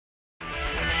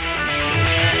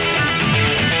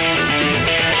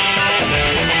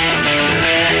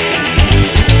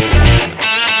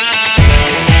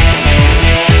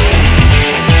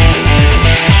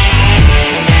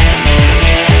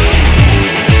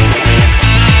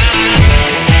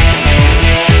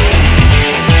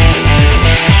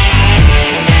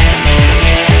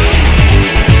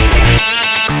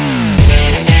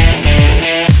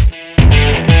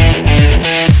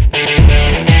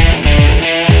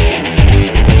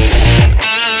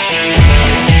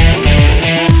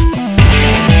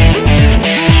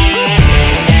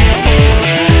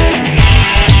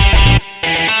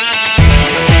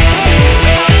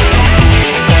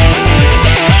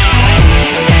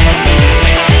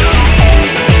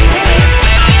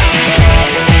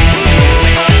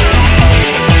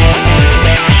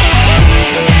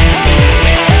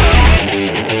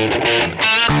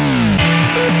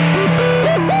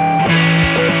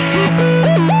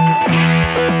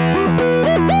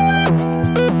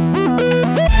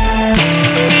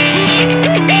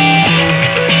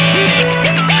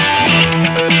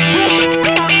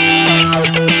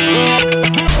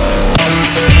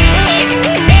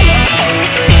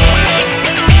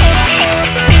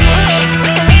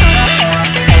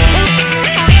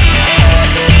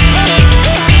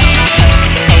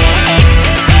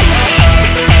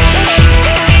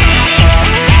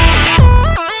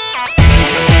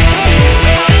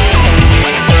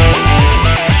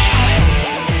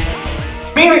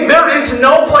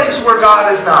place where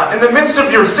God is not. In the midst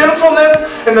of your sinfulness,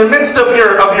 in the midst of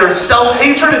your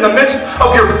self-hatred, in the midst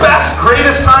of your best,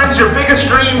 greatest times, your biggest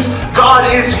dreams,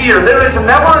 God is here. There is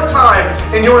never a time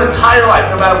in your entire life,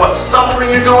 no matter what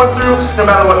suffering you're going through, no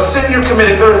matter what sin you're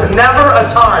committing, there is never a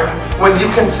time when you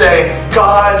can say,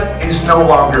 God is no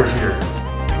longer here.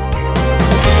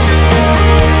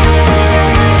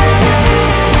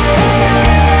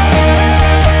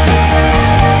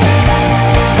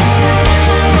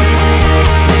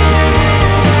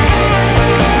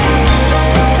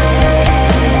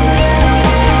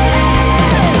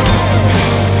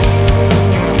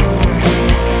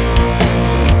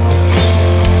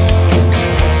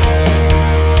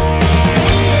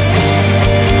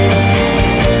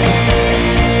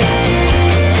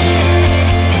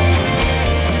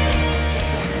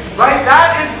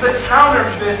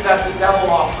 Counterfeit that the devil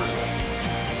offers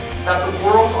us, that the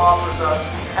world offers us,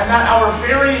 and that our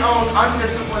very own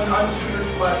undisciplined, untutored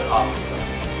flesh offers us.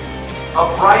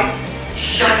 A bright,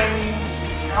 shiny,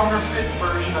 counterfeit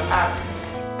version of happiness.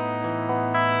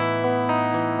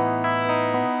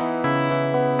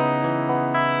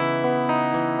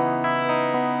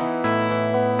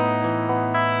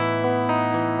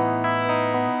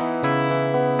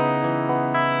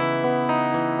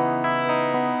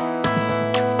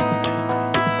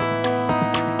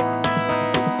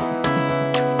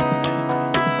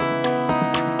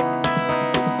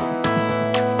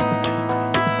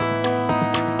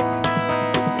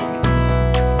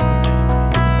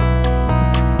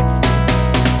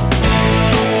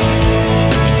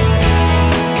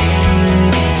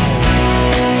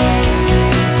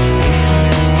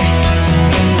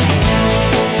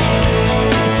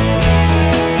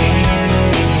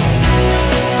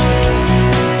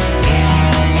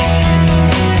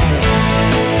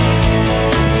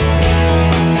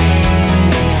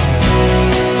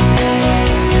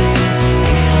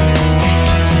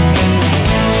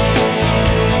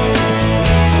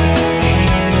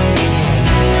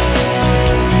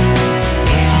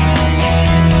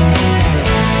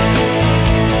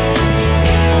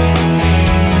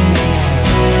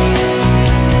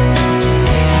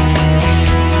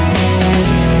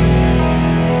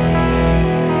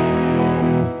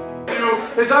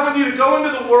 I want you to go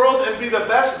into the world and be the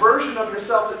best version of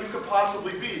yourself that you could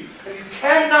possibly be. And you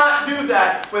cannot do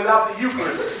that without the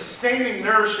Eucharist sustaining,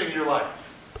 nourishing your life.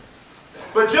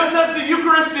 But just as the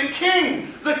Eucharistic King,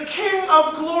 the King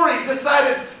of glory,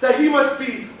 decided that he must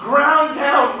be ground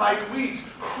down like wheat,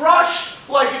 crushed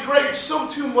like a grape, so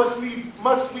too must we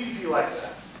be like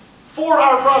that. For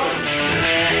our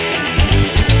brothers.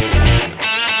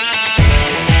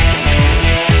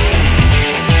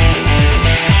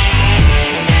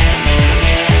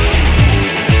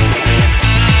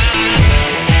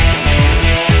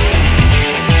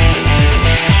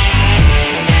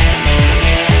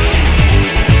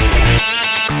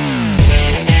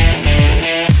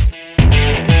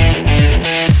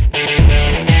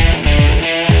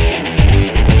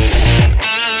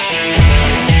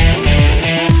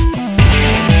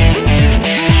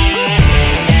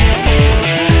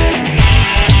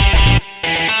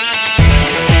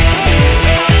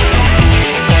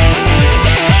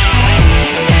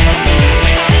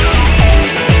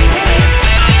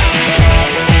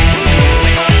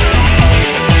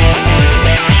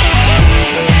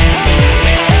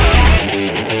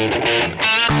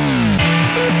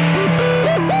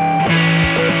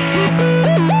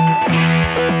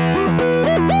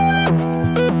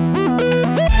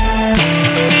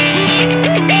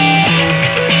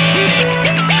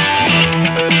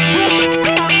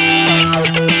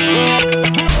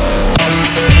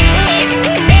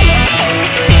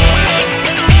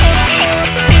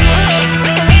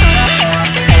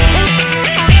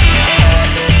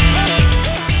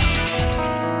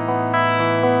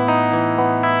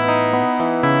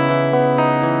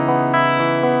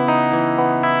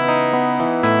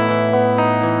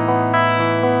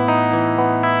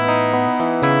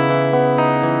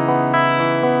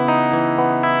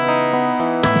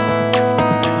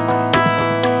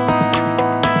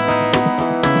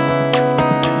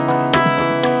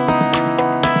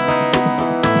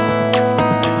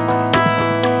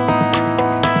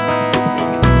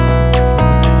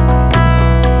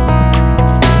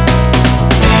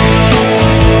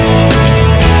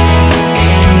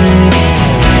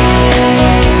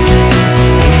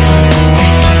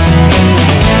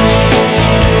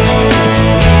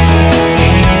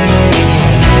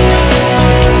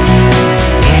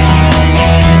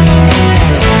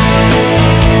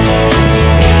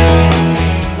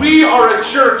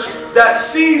 That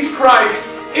sees Christ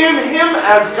in him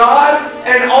as God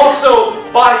and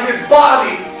also by his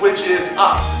body, which is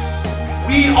us.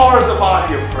 We are the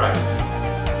body of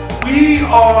Christ. We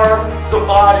are the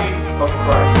body of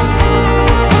Christ.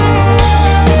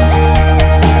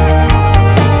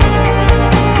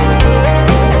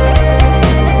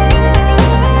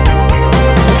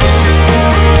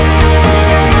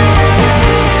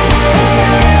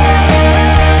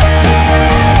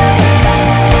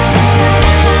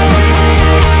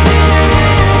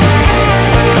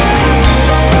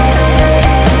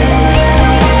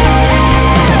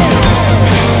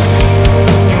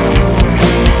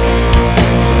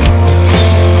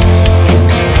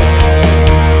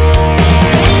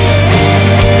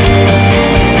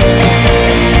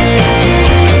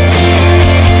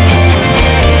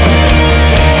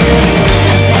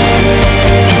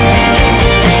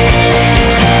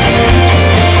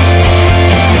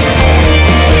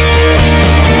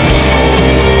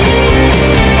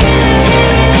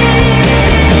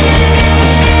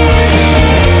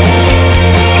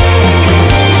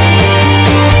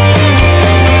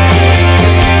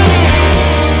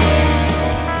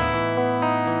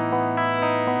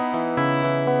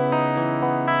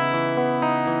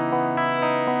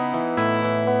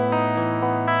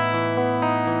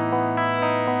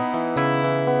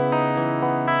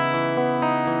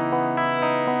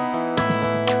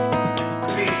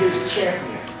 His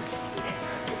champion,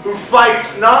 who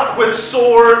fights not with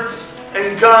swords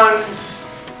and guns,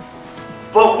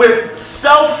 but with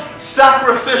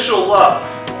self-sacrificial love.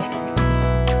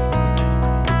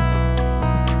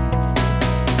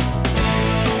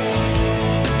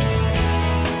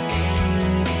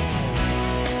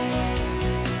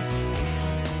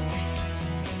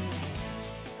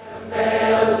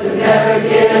 Fails and never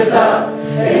gives up,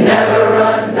 it never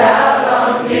runs out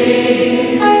on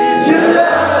me. Your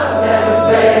love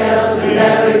never fails and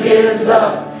never gives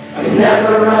up, it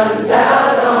never runs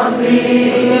out on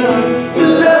me.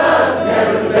 Your love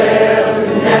never fails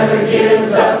and never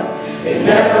gives up, it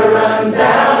never runs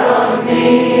out on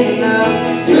me.